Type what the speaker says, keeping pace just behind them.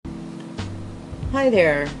Hi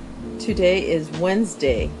there. Today is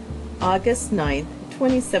Wednesday, August 9th,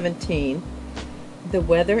 2017. The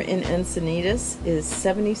weather in Encinitas is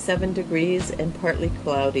 77 degrees and partly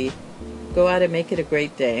cloudy. Go out and make it a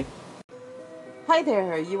great day. Hi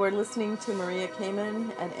there. You are listening to Maria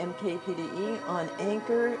Kamen at MKPDE on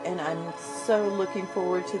Anchor, and I'm so looking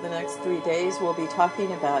forward to the next 3 days. We'll be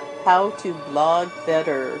talking about how to blog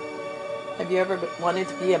better. Have you ever wanted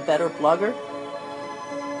to be a better blogger?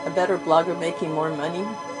 A better blogger making more money?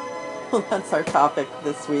 Well, that's our topic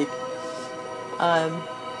this week. And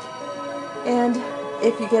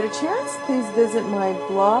if you get a chance, please visit my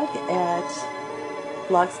blog at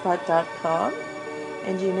blogspot.com.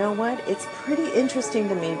 And you know what? It's pretty interesting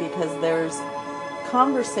to me because there's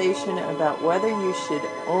conversation about whether you should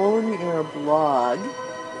own your blog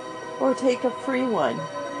or take a free one.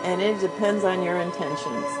 And it depends on your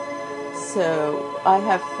intentions. So I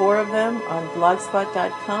have 4 of them on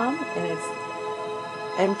blogspot.com, and it's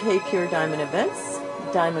MK Pure Diamond Events,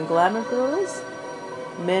 Diamond Glamour Girls,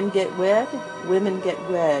 Men Get Wed, Women Get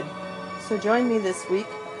Wed. So join me this week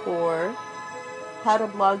for how to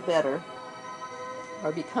blog better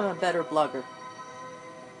or become a better blogger.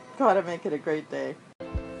 Gotta make it a great day.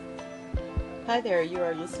 Hi there, you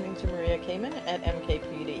are listening to Maria Kamen at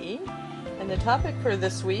MKPDE, and the topic for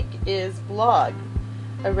this week is blog.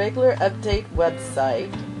 A regular update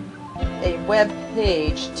website, a web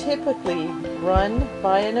page typically run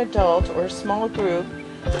by an adult or small group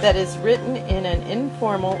that is written in an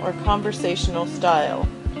informal or conversational style.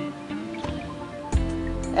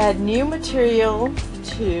 Add new material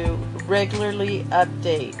to regularly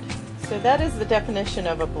update. So that is the definition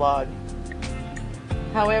of a blog.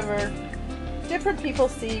 However, different people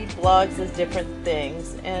see blogs as different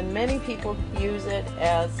things, and many people use it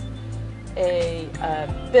as a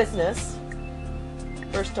business.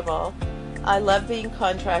 First of all, I love being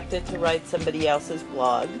contracted to write somebody else's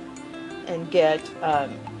blog and get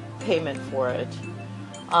payment for it.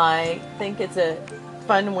 I think it's a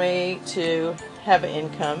fun way to have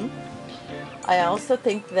income. I also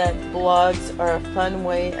think that blogs are a fun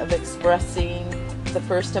way of expressing the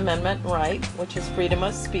First Amendment right, which is freedom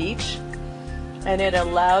of speech, and it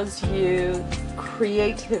allows you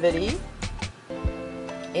creativity.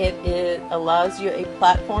 It allows you a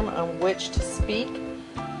platform on which to speak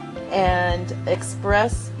and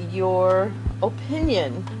express your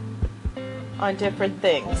opinion on different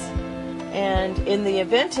things. And in the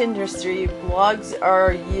event industry, blogs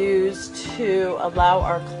are used to allow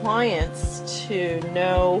our clients to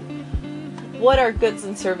know what our goods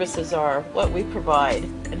and services are, what we provide,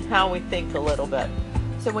 and how we think a little bit.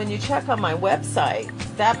 So when you check on my website,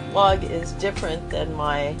 that blog is different than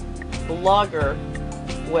my blogger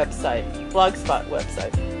website, Blogspot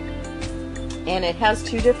website, and it has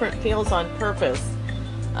 2 different feels on purpose.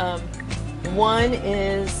 One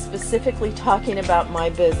is specifically talking about my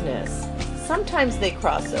business. Sometimes they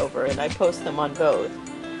cross over and I post them on both,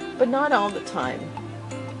 but not all the time.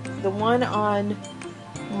 The one on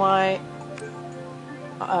my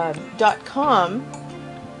 .com,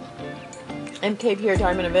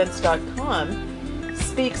 mkpurediamondevents.com,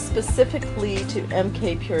 speaks specifically to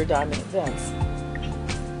MK Pure Diamond Events.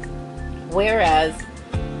 Whereas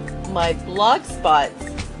my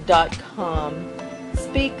blogspot.com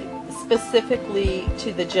speak specifically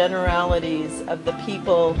to the generalities of the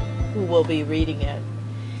people who will be reading it.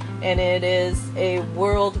 And it is a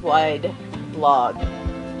worldwide blog.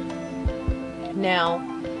 Now,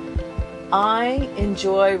 I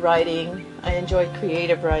enjoy writing. I enjoy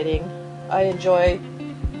creative writing. I enjoy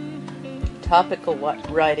topical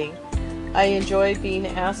writing. I enjoy being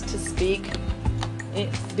asked to speak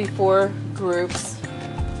before groups.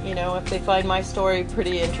 You know, if they find my story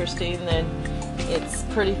pretty interesting, then it's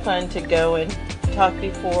pretty fun to go and talk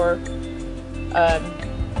before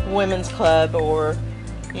women's club, or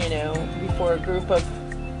before a group of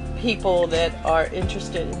people that are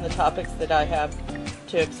interested in the topics that I have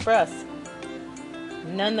to express.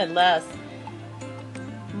 Nonetheless,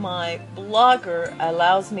 my blogger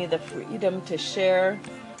allows me the freedom to share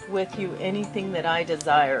with you anything that I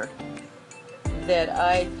desire, that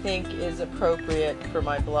I think is appropriate for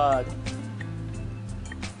my blog.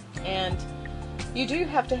 And you do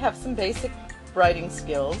have to have some basic writing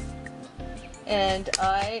skills. And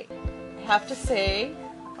I have to say,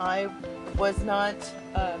 I was not,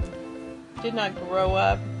 did not grow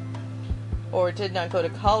up or did not go to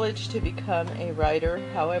college to become a writer.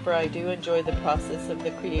 However, I do enjoy the process of the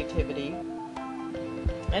creativity.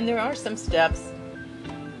 And there are some steps,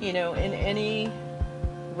 in any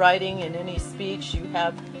writing, in any speech, you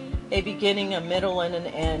have a beginning, a middle, and an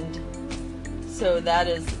end. So that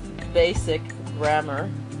is basic grammar.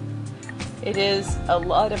 It is a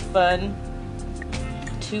lot of fun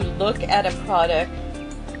to look at a product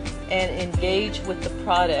and engage with the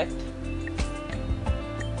product,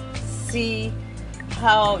 see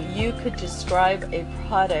how you could describe a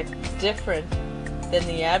product different than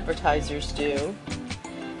the advertisers do,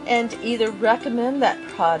 and either recommend that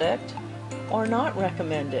product or not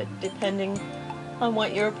recommend it, depending on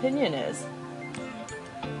what your opinion is.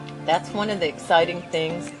 That's one of the exciting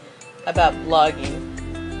things about blogging,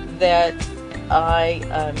 that I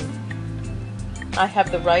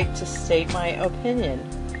have the right to state my opinion.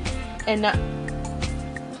 And not,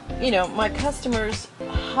 my customers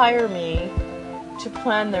hire me to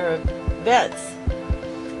plan their events.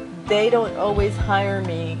 They don't always hire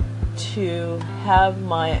me to have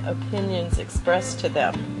my opinions expressed to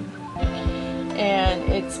them. And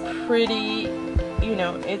it's pretty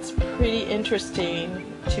interesting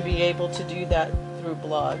to be able to do that through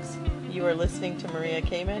blogs. You are listening to Maria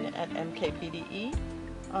Kamen at MKPDE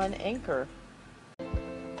on Anchor.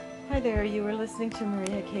 Hi there, you are listening to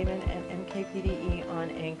Maria Kamen at MKPDE on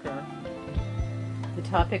Anchor. The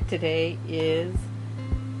topic today is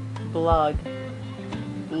blog.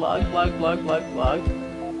 Blog.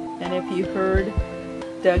 And if you heard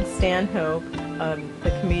Doug Stanhope,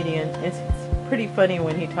 the comedian, it's pretty funny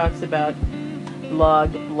when he talks about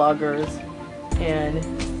bloggers and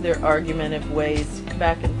their argumentative ways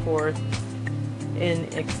back and forth in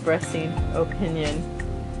expressing opinion.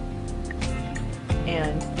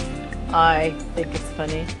 And I think it's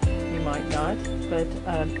funny. You might not, but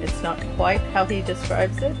it's not quite how he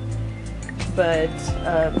describes it. But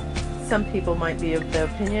some people might be of the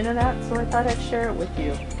opinion of that, so I thought I'd share it with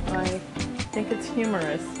you. I think it's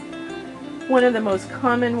humorous. One of the most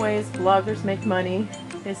common ways bloggers make money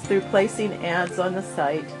is through placing ads on the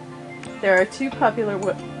site. There are two popular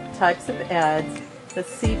types of ads, the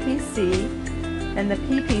CPC and the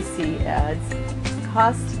PPC ads.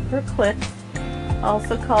 Cost per click,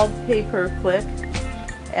 also called pay-per-click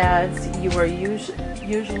ads. You are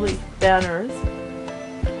usually banners,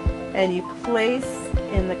 and you place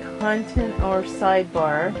in the content or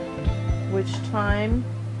sidebar, which time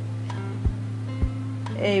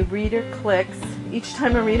a reader clicks. Each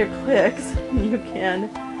time a reader clicks, you can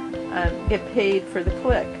get paid for the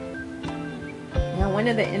click. Now, one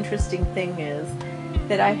of the interesting things is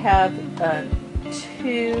that I have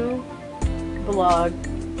two blogs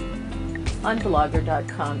on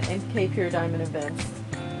blogger.com, NK Pure Diamond Events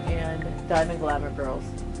and Diamond Glamour Girls.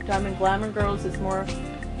 Diamond Glamour Girls is more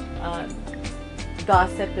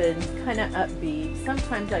gossip and kind of upbeat.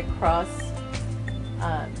 Sometimes I cross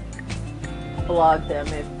blog them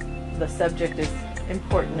if the subject is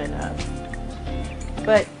important enough.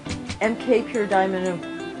 But MK Pure Diamond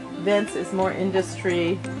Events is more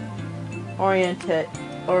industry oriented,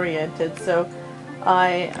 so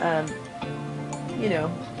I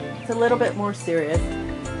it's a little bit more serious.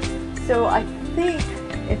 So I think,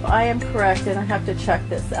 if I am correct, and I have to check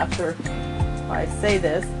this after I say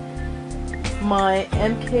this, my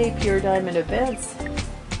MK Pure Diamond Events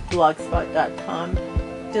blogspot.com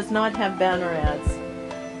does not have banner ads,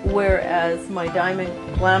 whereas my Diamond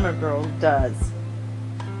Glamour Girl does.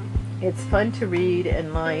 It's fun to read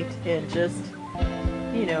and light and just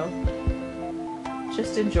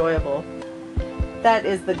enjoyable. That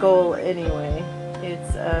is the goal anyway.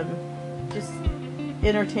 It's just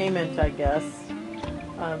entertainment, I guess,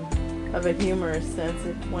 of a humorous sense,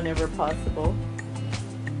 whenever possible.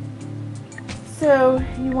 So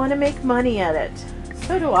you want to make money at it.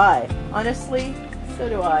 So do I. Honestly, so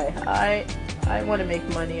do I. I want to make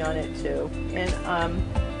money on it too. And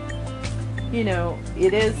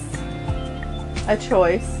it is a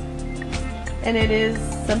choice, and it is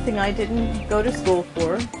something I didn't go to school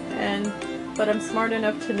for, but I'm smart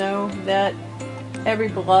enough to know that every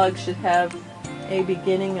blog should have a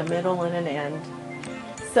beginning, a middle, and an end.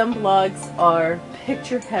 Some blogs are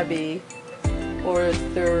picture heavy, or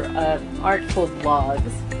they're artful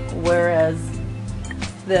blogs, whereas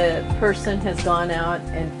the person has gone out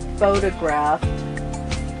and photographed,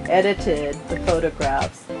 edited the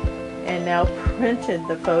photographs, and now printed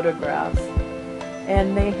the photographs.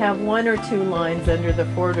 And they have one or two lines under the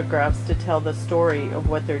photographs to tell the story of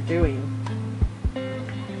what they're doing.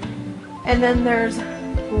 And then there's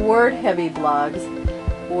word-heavy blogs,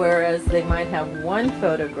 whereas they might have one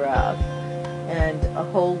photograph and a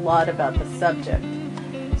whole lot about the subject.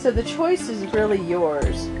 So the choice is really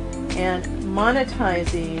yours. And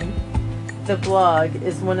monetizing the blog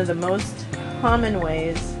is one of the most common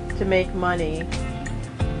ways to make money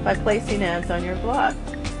by placing ads on your blog.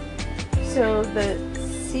 So the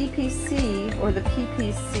CPC or the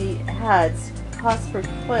PPC ads, cost per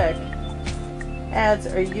click, ads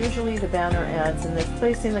are usually the banner ads, and they're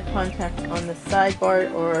placing the contact on the sidebar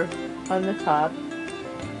or on the top.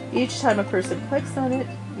 Each time a person clicks on it,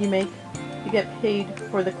 you get paid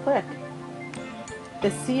for the click. The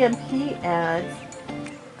CMP ads,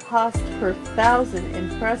 cost per 1,000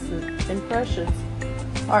 impressions,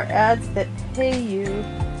 are ads that pay you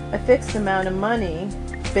a fixed amount of money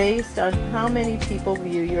based on how many people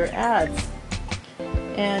view your ads.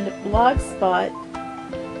 And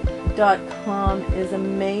Blogspot.com is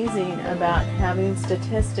amazing about having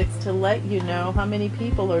statistics to let you know how many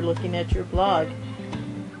people are looking at your blog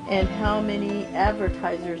and how many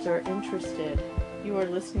advertisers are interested. You are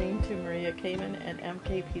listening to Maria Kamen at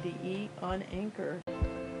MKPDE on Anchor.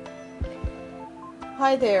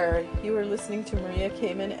 Hi there, you are listening to Maria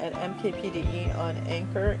Kamen at MKPDE on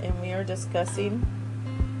Anchor, and we are discussing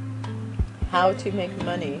how to make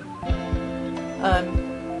money.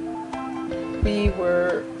 We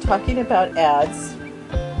were talking about ads,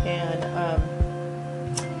 and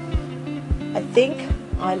I think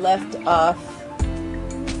I left off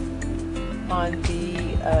on the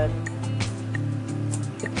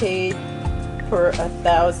paid for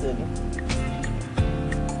 1,000.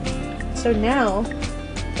 So now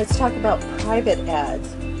let's talk about private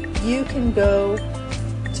ads. You can go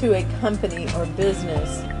to a company or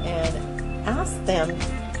business and ask them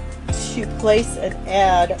to place an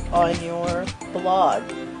ad on your blog.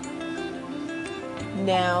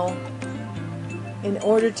 Now, in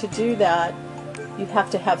order to do that, you have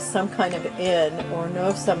to have some kind of in or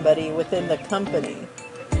know somebody within the company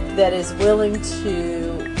that is willing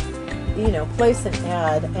to, place an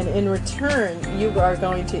ad, and in return, you are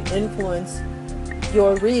going to influence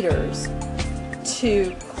your readers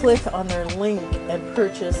to click on their link and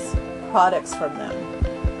purchase products from them.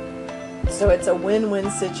 So it's a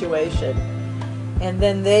win-win situation, and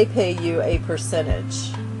then they pay you a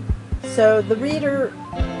percentage. So the reader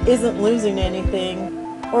isn't losing anything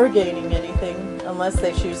or gaining anything unless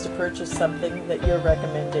they choose to purchase something that you're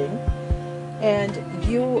recommending, and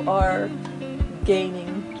you are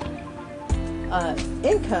gaining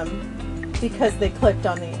income because they clicked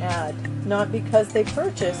on the ad, not because they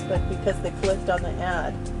purchased, but because they clicked on the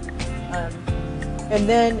ad. And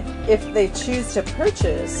then if they choose to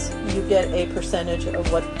purchase, you get a percentage of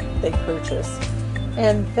what they purchase.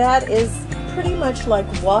 And that is pretty much like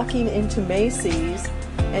walking into Macy's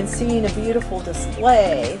and seeing a beautiful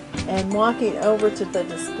display and walking over to the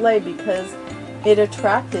display because it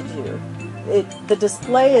attracted you. The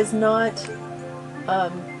display is not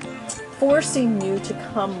forcing you to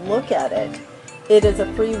come look at it. It is a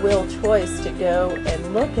free will choice to go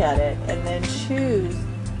and look at it and then choose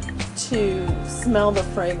to smell the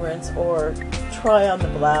fragrance or try on the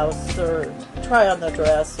blouse or try on the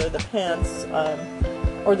dress or the pants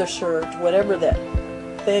or the shirt, whatever that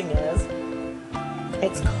thing is.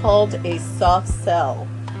 It's called a soft sell,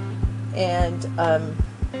 and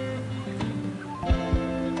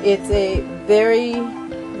it's a very,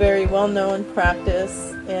 very well-known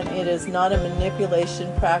practice, and it is not a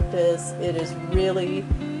manipulation practice. It is really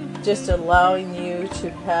just allowing you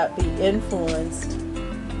to be influenced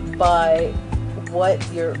by what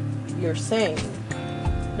you're saying.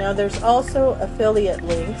 Now there's also affiliate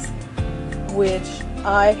links, which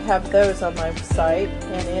I have those on my site,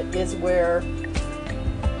 and it is where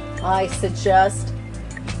I suggest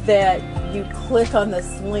that you click on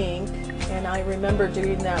this link, and I remember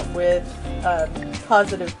doing that with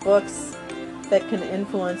positive books that can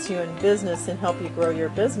influence you in business and help you grow your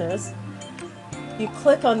business. You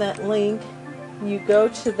click on that link, you go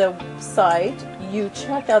to the site, you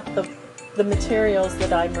check out the materials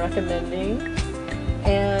that I'm recommending,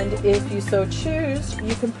 and if you so choose,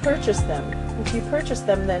 you can purchase them. If you purchase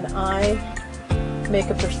them, then I make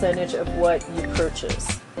a percentage of what you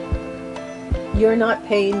purchase. You're not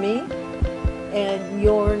paying me, and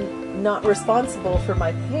you're not responsible for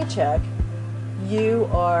my paycheck. You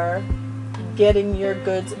are getting your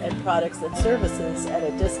goods and products and services at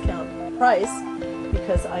a discount price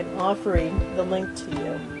because I'm offering the link to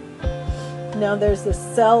you. Now there's the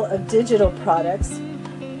sale of digital products.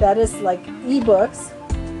 That is like ebooks,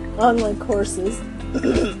 online courses,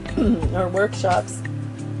 or workshops,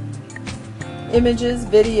 images,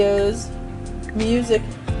 videos, music.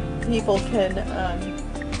 People can,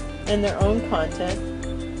 in their own content,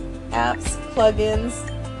 apps, plugins,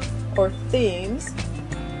 or themes.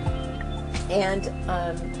 And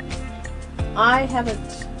I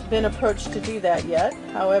haven't been approached to do that yet.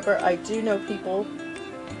 However, I do know people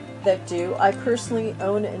that do. I personally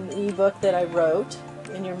own an ebook that I wrote,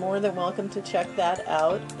 and you're more than welcome to check that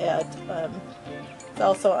out it's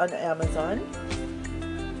also on Amazon.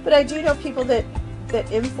 But I do know people that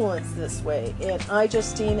that influence this way. And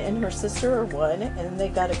iJustine and her sister are one, and they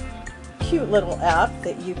got a cute little app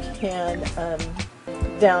that you can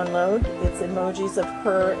download. It's emojis of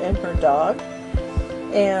her and her dog.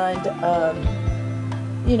 And,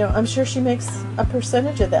 I'm sure she makes a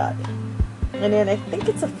percentage of that. And then I think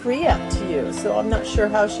it's a free app to use, so I'm not sure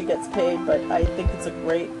how she gets paid, but I think it's a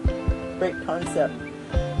great concept.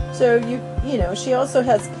 So she also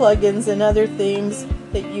has plugins and other things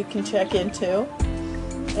that you can check into.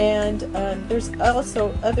 And there's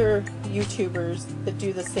also other YouTubers that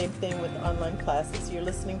do the same thing with online classes. You're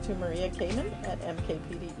listening to Maria Kamen at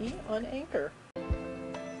MKPDE on Anchor.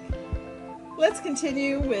 Let's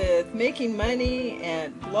continue with making money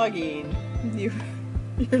and blogging.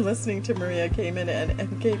 You're listening to Maria Kamen at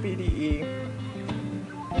MKPDE.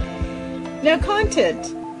 Now,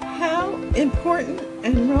 content. How important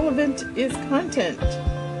and relevant is content?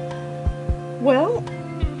 Well,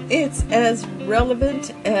 it's as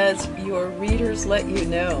relevant as your readers let you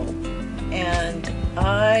know. And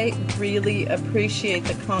I really appreciate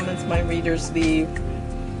the comments my readers leave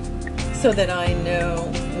so that I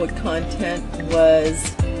know what content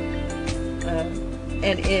was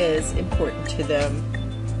and is important to them.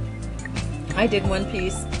 I did one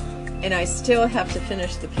piece, and I still have to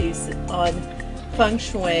finish the piece on Feng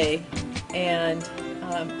Shui, and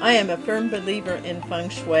I am a firm believer in Feng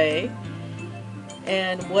Shui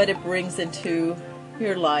and what it brings into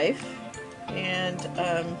your life. And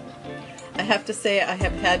I have to say I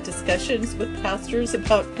have had discussions with pastors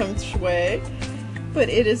about Feng Shui, but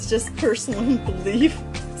it is just personal belief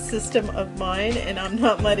system of mine, and I'm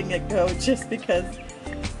not letting it go just because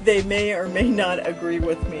they may or may not agree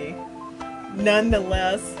with me.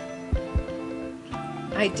 Nonetheless,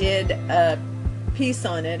 I did a piece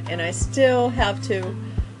on it, and I still have to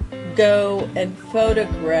go and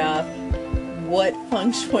photograph what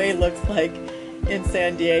Feng Shui looks like in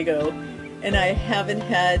San Diego, and I haven't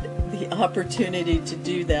had the opportunity to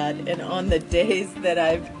do that. And on the days that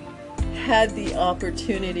I've had the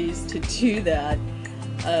opportunities to do that,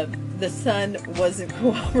 the sun wasn't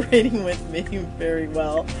cooperating with me very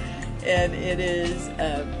well, and it is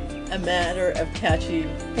a matter of catching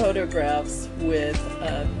photographs with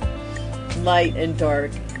light and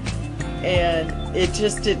dark, and it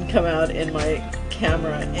just didn't come out in my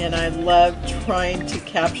camera. And I love trying to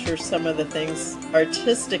capture some of the things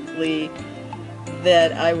artistically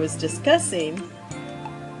that I was discussing.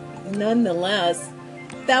 Nonetheless,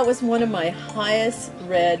 that was one of my highest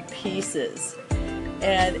read pieces,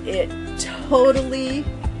 and it totally,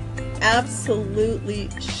 absolutely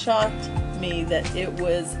shocked me that it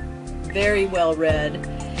was very well read.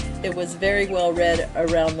 It was very well read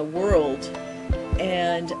around the world,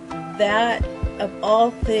 and that, of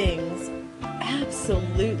all things,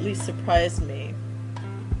 absolutely surprised me.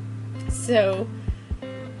 So,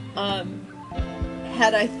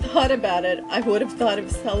 had I thought about it, I would have thought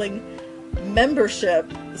of selling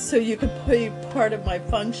membership so you could be part of my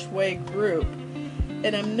Feng Shui group.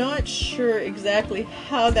 And I'm not sure exactly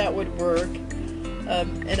how that would work,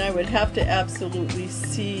 and I would have to absolutely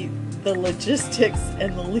see the logistics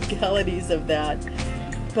and the legalities of that.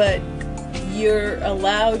 But you're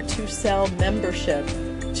allowed to sell membership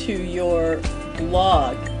to your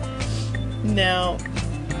blog. Now,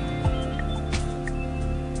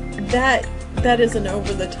 that is an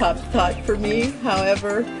over-the-top thought for me.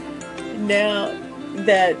 However, now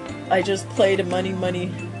that I just played a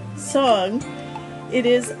money song, it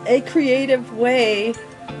is a creative way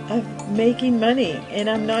of making money, and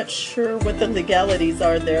I'm not sure what the legalities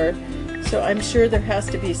are there. So I'm sure there has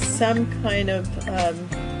to be some kind of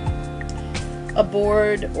a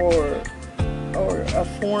board or a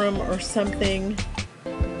forum or something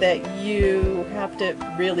that you have to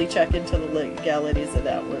really check into the legalities of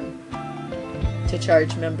that one to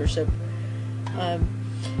charge membership.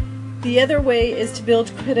 The other way is to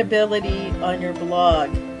build credibility on your blog,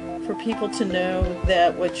 for people to know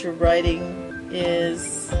that what you're writing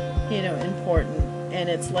is, important. And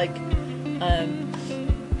it's like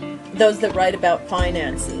those that write about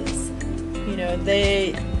finances,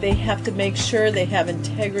 they have to make sure they have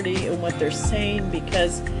integrity in what they're saying,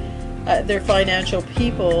 because their financial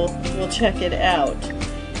people will check it out.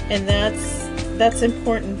 And that's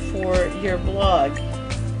important for your blog,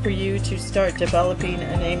 for you to start developing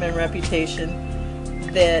a name and reputation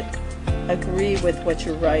that agree with what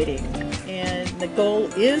you're writing. And the goal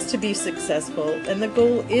is to be successful, and the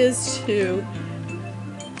goal is to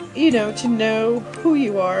know who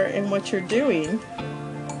you are and what you're doing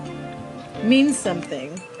means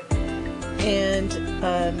something. And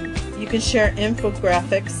you can share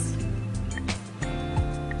infographics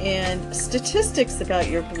and statistics about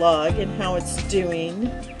your blog and how it's doing,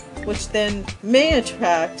 which then may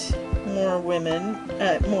attract more women,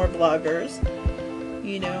 more bloggers.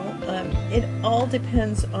 It all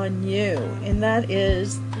depends on you, and that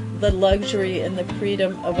is the luxury and the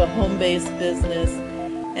freedom of a home-based business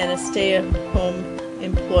and a stay-at-home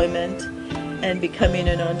employment and becoming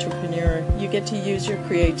an entrepreneur. You get to use your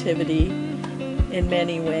creativity in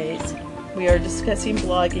many ways. We are discussing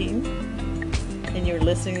blogging, and you're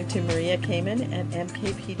listening to Maria Kamen at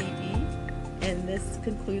MKPDE, and this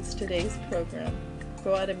concludes today's program.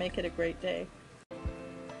 Go out and make it a great day.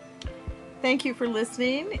 Thank you for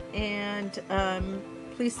listening, and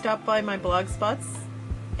please stop by my blog spots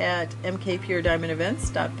at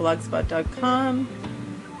mkpurediamondevents.blogspot.com,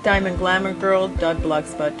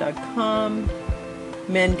 diamondglamourgirl.blogspot.com,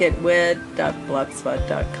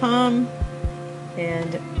 mengetwed.blogspot.com,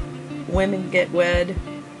 and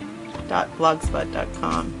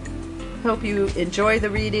womengetwed.blogspot.com. Hope you enjoy the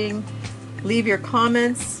reading. Leave your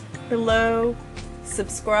comments below,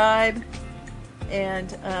 subscribe,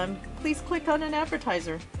 and please click on an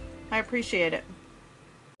advertiser. I appreciate it.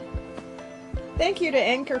 Thank you to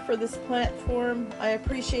Anchor for this platform. I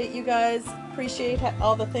appreciate you guys. Appreciate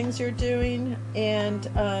all the things you're doing. And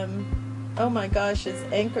oh my gosh, is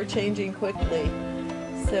Anchor changing quickly.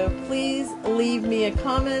 So please leave me a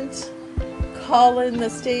comment, call in the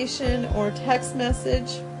station, or text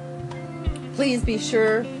message. Please be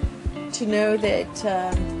sure to know that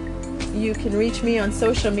you can reach me on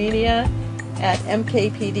social media at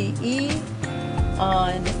MKPDE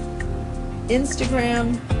on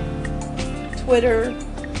Instagram, Twitter,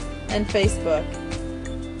 and Facebook.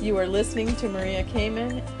 You are listening to Maria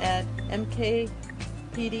Kamen at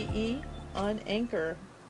MKPDE on Anchor.